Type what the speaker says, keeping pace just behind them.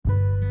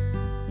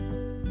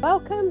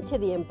Welcome to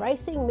the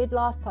Embracing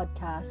Midlife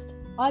podcast.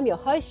 I'm your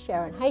host,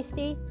 Sharon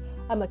Hasty.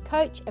 I'm a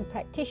coach and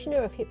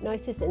practitioner of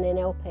hypnosis and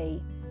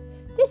NLP.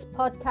 This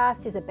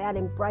podcast is about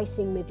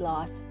embracing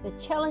midlife, the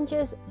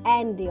challenges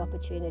and the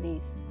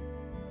opportunities.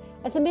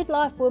 As a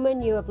midlife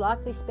woman, you have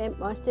likely spent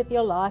most of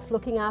your life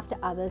looking after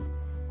others,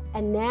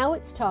 and now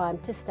it's time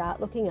to start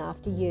looking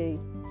after you.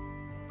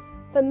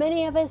 For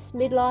many of us,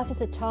 midlife is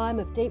a time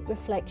of deep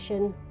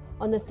reflection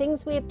on the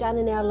things we have done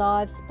in our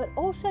lives, but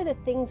also the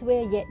things we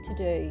are yet to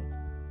do.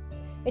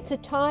 It's a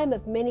time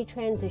of many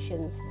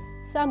transitions,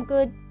 some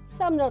good,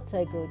 some not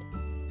so good.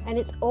 And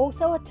it's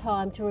also a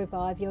time to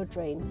revive your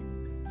dreams.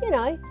 You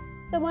know,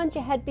 the ones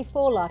you had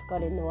before life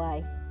got in the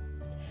way.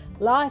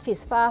 Life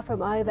is far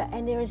from over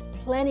and there is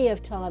plenty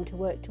of time to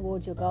work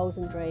towards your goals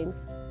and dreams.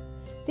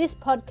 This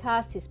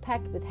podcast is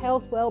packed with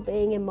health,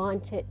 well-being and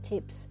mindset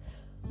tips,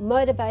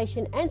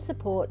 motivation and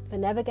support for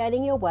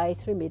navigating your way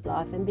through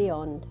midlife and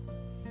beyond.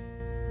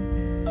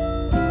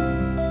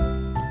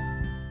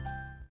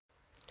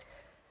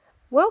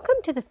 Welcome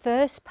to the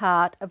first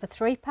part of a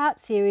three-part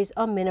series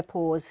on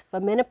menopause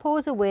for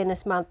Menopause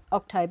Awareness Month,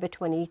 October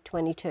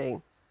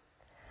 2022.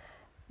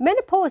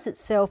 Menopause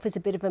itself is a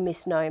bit of a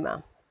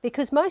misnomer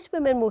because most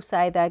women will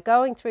say they're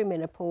going through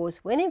menopause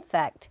when in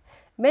fact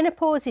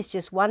menopause is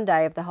just one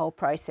day of the whole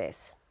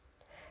process.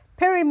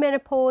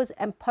 Perimenopause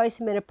and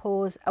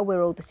postmenopause are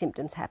where all the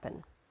symptoms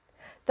happen.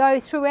 Though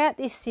throughout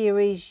this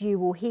series you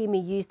will hear me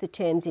use the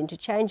terms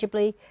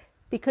interchangeably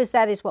because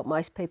that is what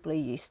most people are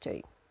used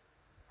to.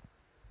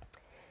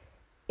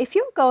 If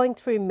you're going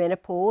through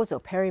menopause or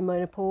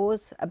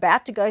perimenopause,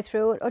 about to go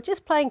through it, or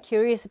just plain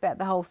curious about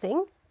the whole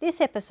thing, this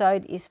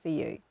episode is for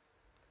you.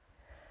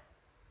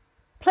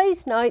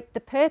 Please note the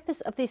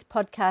purpose of this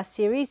podcast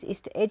series is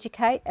to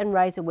educate and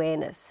raise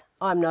awareness.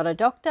 I'm not a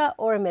doctor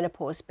or a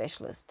menopause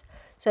specialist,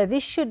 so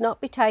this should not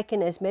be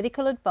taken as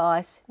medical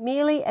advice,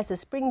 merely as a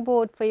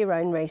springboard for your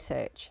own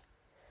research.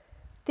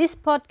 This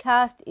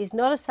podcast is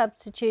not a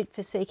substitute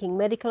for seeking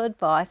medical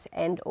advice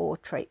and/or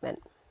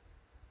treatment.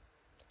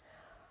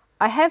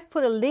 I have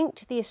put a link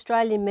to the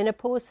Australian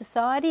Menopause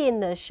Society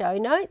in the show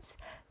notes.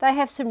 They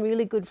have some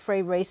really good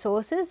free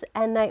resources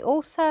and they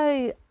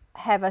also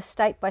have a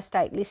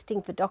state-by-state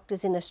listing for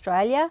doctors in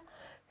Australia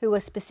who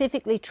are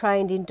specifically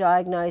trained in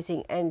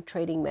diagnosing and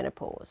treating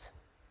menopause.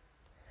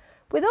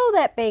 With all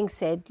that being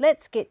said,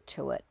 let's get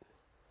to it.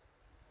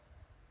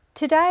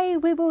 Today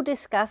we will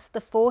discuss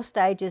the 4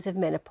 stages of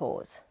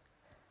menopause.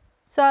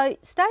 So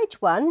stage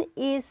 1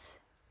 is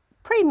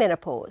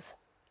premenopause.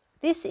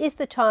 This is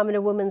the time in a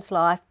woman's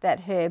life that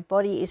her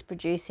body is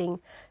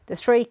producing the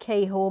 3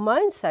 key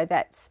hormones, so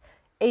that's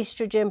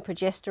estrogen,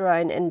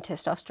 progesterone and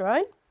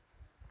testosterone.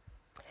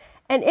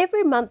 And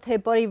every month her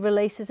body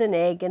releases an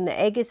egg and the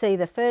egg is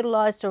either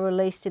fertilised or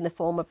released in the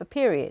form of a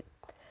period.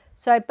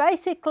 So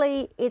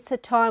basically it's a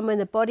time when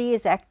the body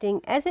is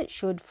acting as it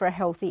should for a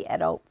healthy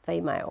adult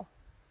female.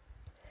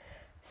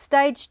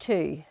 Stage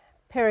 2,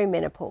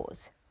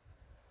 perimenopause.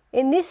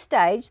 In this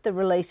stage, the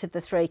release of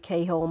the 3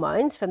 key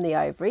hormones from the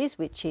ovaries,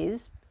 which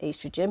is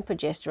estrogen,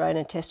 progesterone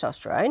and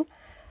testosterone,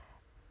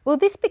 well,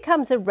 this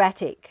becomes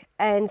erratic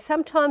and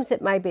sometimes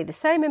it may be the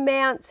same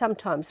amount,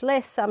 sometimes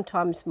less,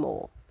 sometimes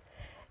more.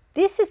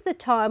 This is the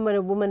time when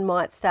a woman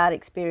might start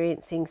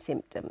experiencing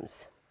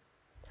symptoms.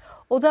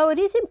 Although it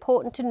is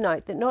important to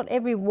note that not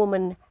every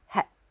woman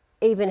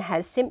even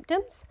has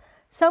symptoms,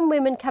 some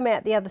women come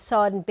out the other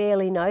side and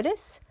barely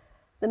notice.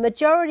 The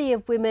majority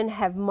of women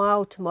have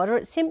mild to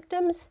moderate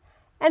symptoms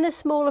and a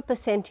smaller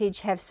percentage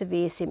have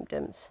severe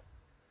symptoms.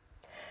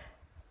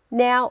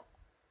 Now,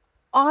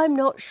 I'm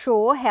not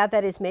sure how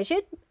that is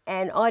measured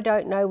and I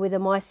don't know whether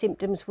my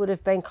symptoms would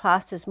have been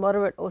classed as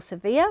moderate or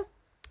severe,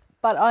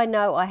 but I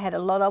know I had a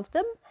lot of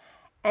them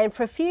and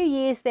for a few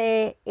years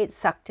there it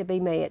sucked to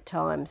be me at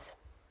times.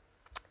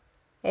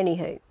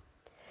 Anywho,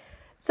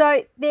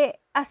 so there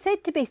are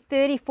said to be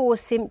 34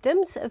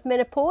 symptoms of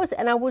menopause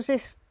and I will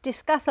just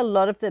discuss a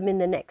lot of them in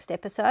the next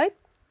episode.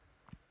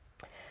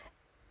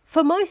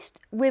 For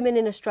most women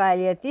in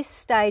Australia, this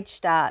stage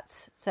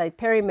starts, so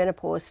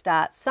perimenopause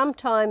starts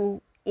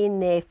sometime in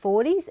their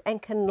 40s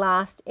and can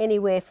last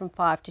anywhere from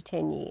 5 to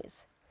 10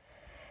 years.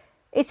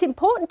 It's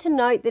important to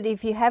note that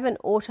if you have an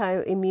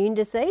autoimmune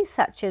disease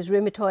such as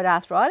rheumatoid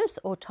arthritis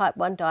or type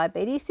 1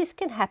 diabetes, this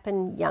can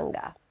happen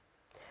younger.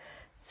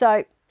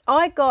 So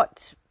I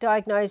got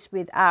diagnosed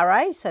with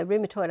RA, so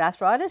rheumatoid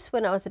arthritis,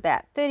 when I was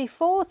about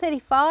 34,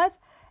 35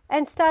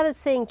 and started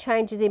seeing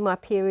changes in my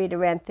period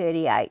around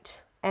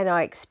 38 and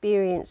I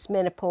experienced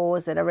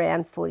menopause at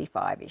around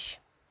 45-ish.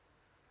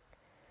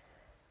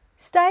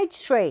 Stage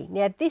 3,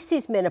 now this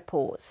is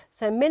menopause.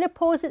 So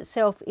menopause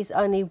itself is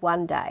only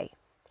one day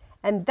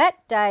and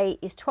that day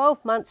is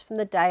 12 months from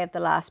the day of the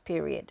last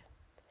period.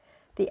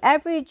 The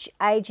average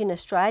age in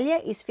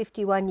Australia is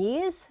 51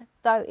 years,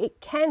 though it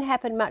can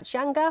happen much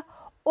younger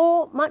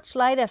or much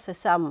later for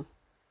some.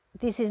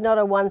 This is not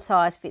a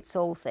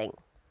one-size-fits-all thing.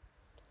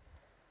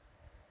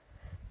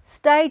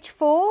 Stage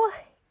 4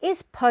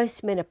 is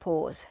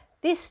postmenopause.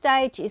 This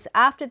stage is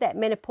after that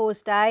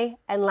menopause day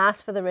and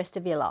lasts for the rest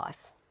of your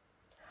life.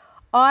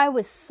 I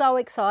was so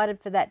excited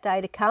for that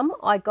day to come.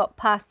 I got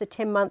past the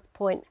 10-month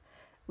point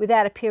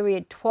without a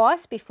period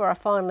twice before I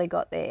finally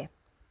got there.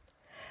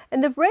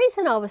 And the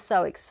reason I was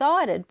so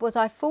excited was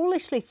I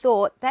foolishly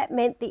thought that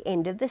meant the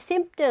end of the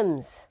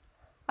symptoms.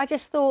 I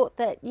just thought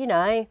that, you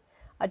know,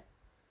 I'd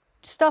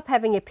stop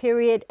having a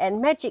period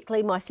and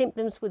magically my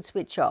symptoms would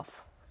switch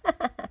off.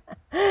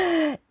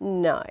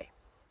 No.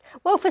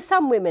 Well, for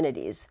some women it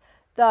is,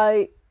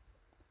 though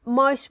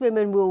most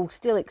women will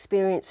still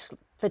experience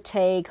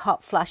fatigue,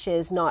 hot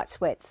flushes, night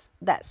sweats,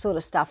 that sort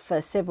of stuff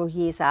for several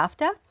years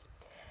after.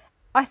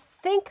 I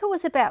think it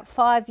was about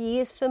 5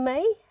 years for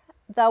me,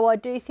 though I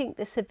do think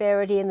the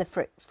severity and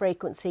the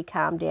frequency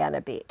calmed down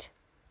a bit.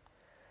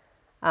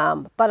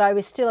 But I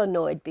was still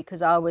annoyed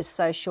because I was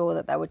so sure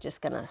that they were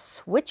just going to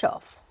switch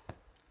off.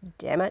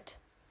 Damn it.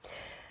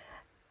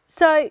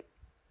 So,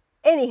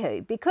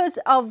 anywho, because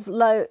of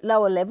lower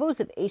levels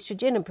of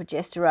estrogen and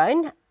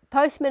progesterone,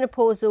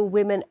 postmenopausal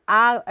women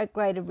are at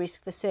greater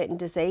risk for certain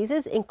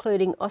diseases,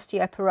 including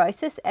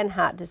osteoporosis and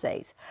heart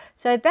disease.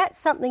 So that's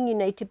something you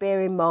need to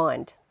bear in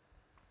mind.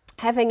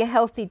 Having a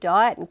healthy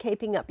diet and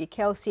keeping up your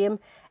calcium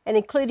and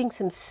including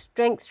some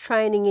strength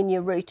training in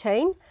your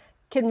routine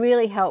can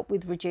really help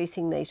with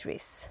reducing these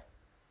risks.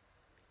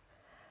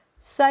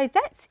 So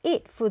that's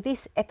it for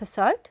this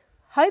episode.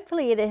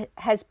 Hopefully it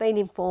has been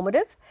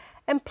informative,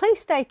 and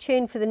please stay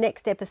tuned for the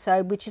next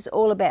episode, which is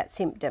all about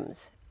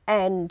symptoms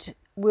and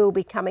will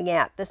be coming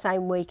out the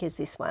same week as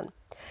this one.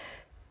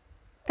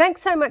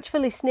 Thanks so much for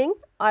listening.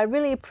 I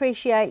really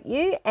appreciate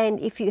you, and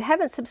if you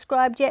haven't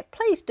subscribed yet,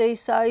 please do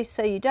so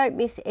you don't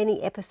miss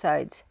any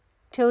episodes.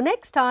 Till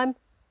next time,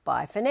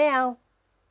 bye for now.